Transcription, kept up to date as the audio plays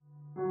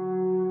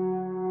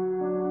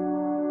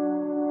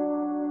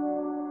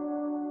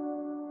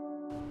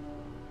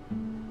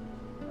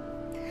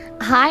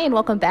Hi, and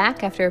welcome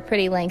back after a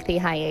pretty lengthy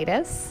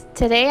hiatus.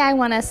 Today I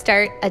want to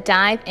start a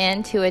dive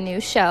into a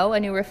new show, a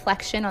new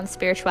reflection on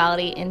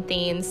spirituality and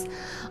themes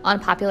on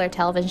popular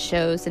television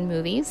shows and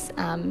movies.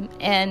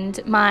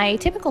 And my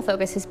typical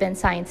focus has been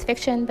science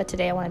fiction, but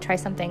today I want to try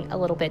something a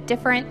little bit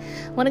different.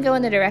 I want to go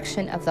in the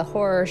direction of the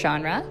horror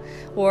genre,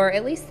 or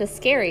at least the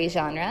scary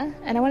genre,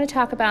 and I want to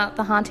talk about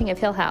The Haunting of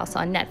Hill House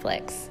on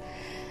Netflix.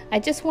 I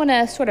just want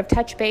to sort of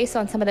touch base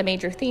on some of the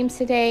major themes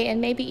today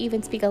and maybe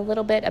even speak a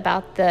little bit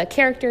about the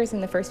characters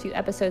in the first few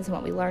episodes and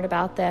what we learned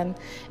about them,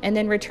 and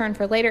then return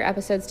for later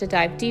episodes to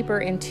dive deeper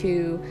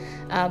into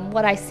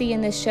what I see in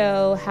this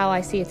show, how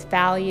I see its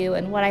value,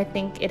 and what I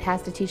think it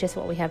has to teach us,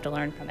 what we have to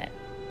learn from it.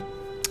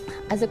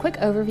 As a quick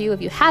overview,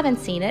 if you haven't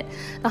seen it,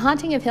 The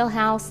Haunting of Hill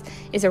House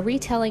is a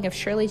retelling of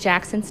Shirley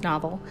Jackson's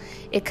novel.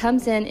 It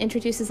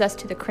introduces us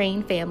to the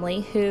Crane family,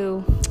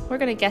 who we're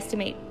going to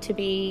guesstimate to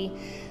be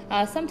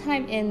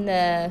sometime in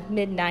the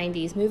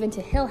mid-90s, move into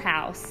Hill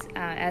House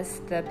as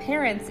the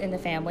parents in the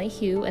family,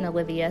 Hugh and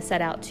Olivia,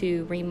 set out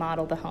to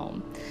remodel the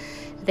home.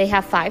 They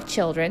have 5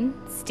 children: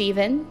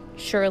 Stephen,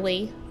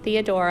 Shirley,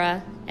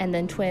 Theodora, and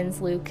then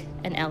twins Luke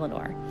and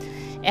Eleanor.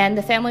 And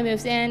the family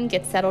moves in,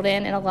 gets settled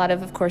in, and a lot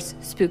of course,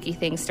 spooky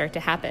things start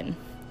to happen.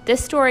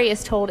 This story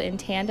is told in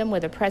tandem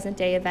with the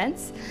present-day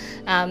events.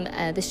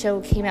 The show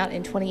came out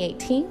in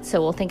 2018,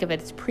 so we'll think of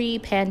it as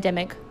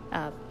pre-pandemic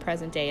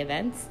present-day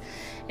events,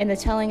 and the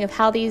telling of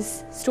how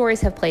these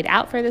stories have played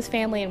out for this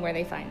family and where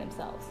they find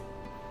themselves.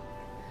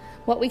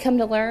 What we come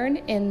to learn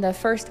in the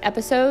first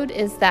episode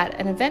is that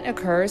an event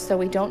occurs, so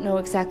we don't know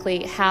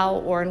exactly how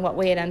or in what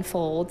way it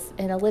unfolds,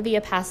 and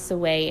Olivia passes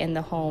away in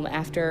the home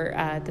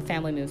after the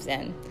family moves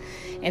in.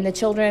 And the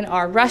children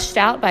are rushed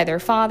out by their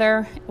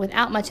father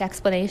without much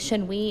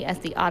explanation. We, as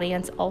the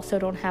audience, also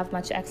don't have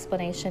much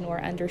explanation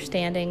or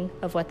understanding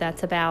of what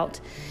that's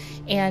about.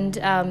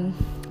 And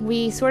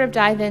we sort of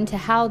dive into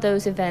how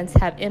those events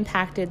have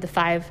impacted the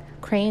 5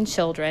 Crane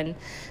children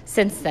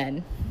since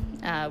then.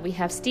 We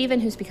have Stephen,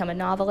 who's become a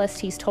novelist.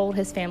 He's told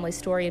his family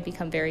story and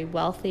become very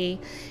wealthy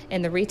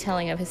in the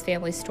retelling of his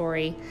family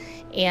story.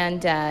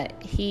 And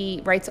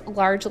he writes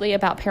largely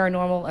about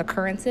paranormal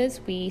occurrences.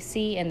 We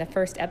see in the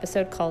first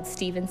episode, called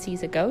Stephen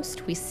Sees a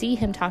Ghost, we see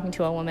him talking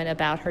to a woman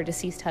about her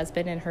deceased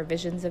husband and her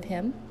visions of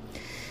him.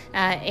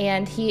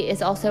 And he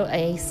is also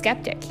a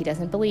skeptic. He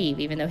doesn't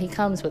believe, even though he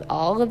comes with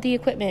all of the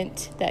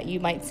equipment that you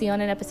might see on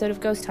an episode of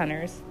Ghost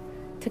Hunters,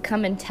 to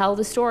come and tell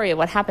the story of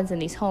what happens in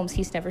these homes.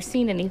 He's never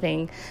seen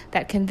anything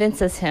that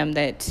convinces him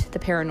that the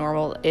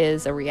paranormal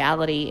is a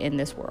reality in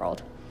this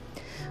world.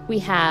 We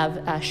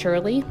have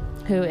Shirley,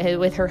 who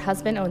with her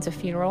husband owns a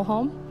funeral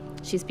home.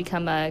 She's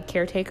become a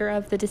caretaker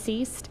of the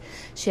deceased.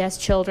 She has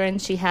children.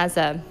 She has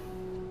a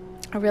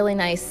really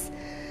nice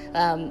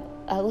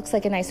looks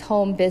like a nice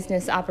home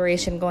business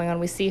operation going on.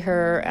 We see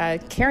her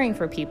caring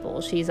for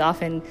people. She's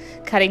often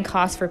cutting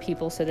costs for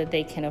people so that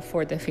they can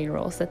afford the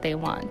funerals that they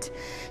want.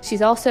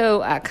 She's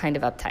also kind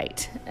of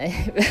uptight,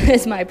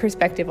 is my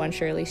perspective on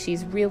Shirley.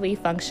 She's really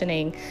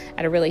functioning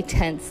at a really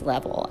tense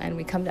level, and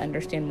we come to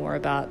understand more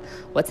about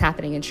what's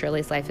happening in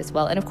Shirley's life as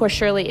well. And of course,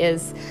 Shirley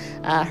is,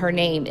 her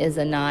name is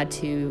a nod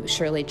to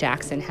Shirley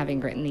Jackson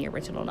having written the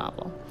original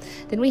novel.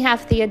 Then we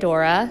have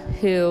Theodora,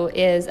 who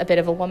is a bit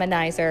of a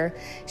womanizer.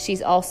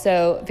 She's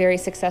also very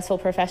successful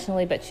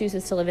professionally, but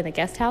chooses to live in the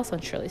guest house on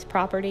Shirley's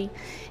property.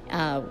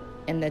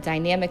 And the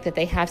dynamic that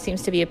they have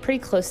seems to be a pretty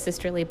close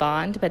sisterly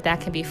bond, but that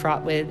can be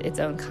fraught with its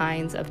own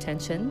kinds of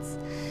tensions.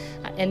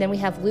 And then we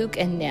have Luke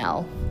and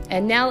Nell.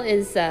 And Nell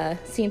is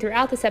seen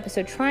throughout this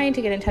episode trying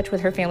to get in touch with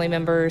her family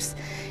members,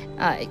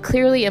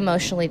 clearly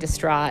emotionally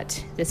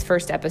distraught this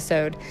first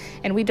episode,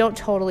 and we don't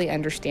totally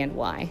understand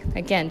why.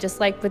 Again, just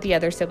like with the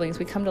other siblings,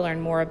 we come to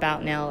learn more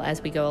about Nell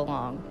as we go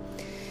along.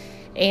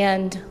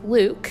 And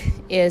Luke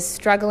is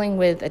struggling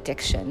with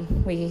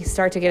addiction. We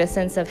start to get a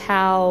sense of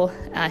how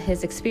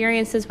his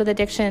experiences with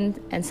addiction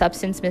and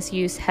substance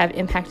misuse have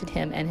impacted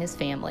him and his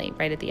family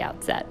right at the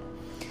outset.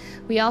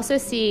 We also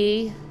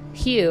see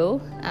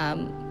Hugh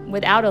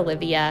without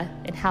Olivia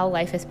and how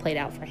life has played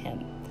out for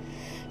him.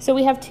 So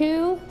we have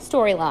 2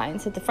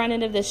 storylines at the front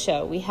end of this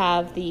show. We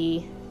have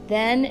the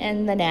then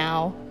and the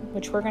now,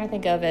 which we're going to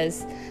think of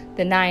as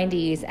the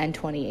 90s and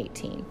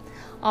 2018.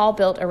 All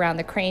built around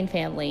the Crane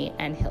family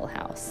and Hill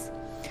House.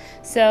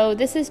 So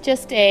this is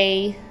just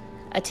a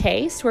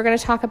taste. We're going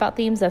to talk about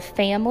themes of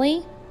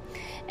family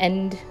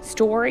and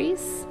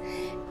stories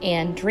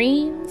and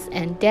dreams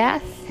and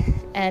death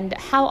and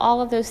how all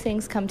of those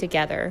things come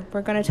together.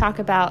 We're going to talk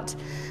about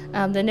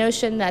the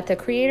notion that the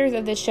creators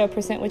of this show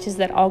present, which is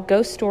that all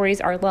ghost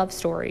stories are love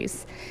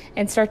stories,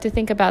 and start to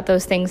think about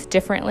those things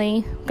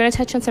differently. I'm going to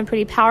touch on some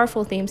pretty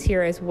powerful themes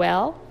here as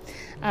well.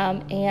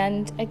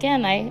 And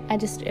again, I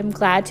just am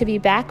glad to be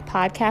back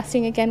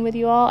podcasting again with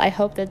you all. I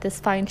hope that this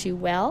finds you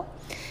well.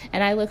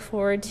 And I look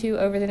forward to,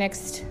 over the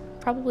next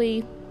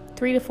probably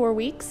 3 to 4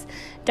 weeks,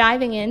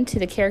 diving into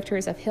the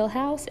characters of Hill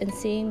House and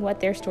seeing what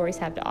their stories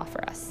have to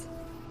offer us.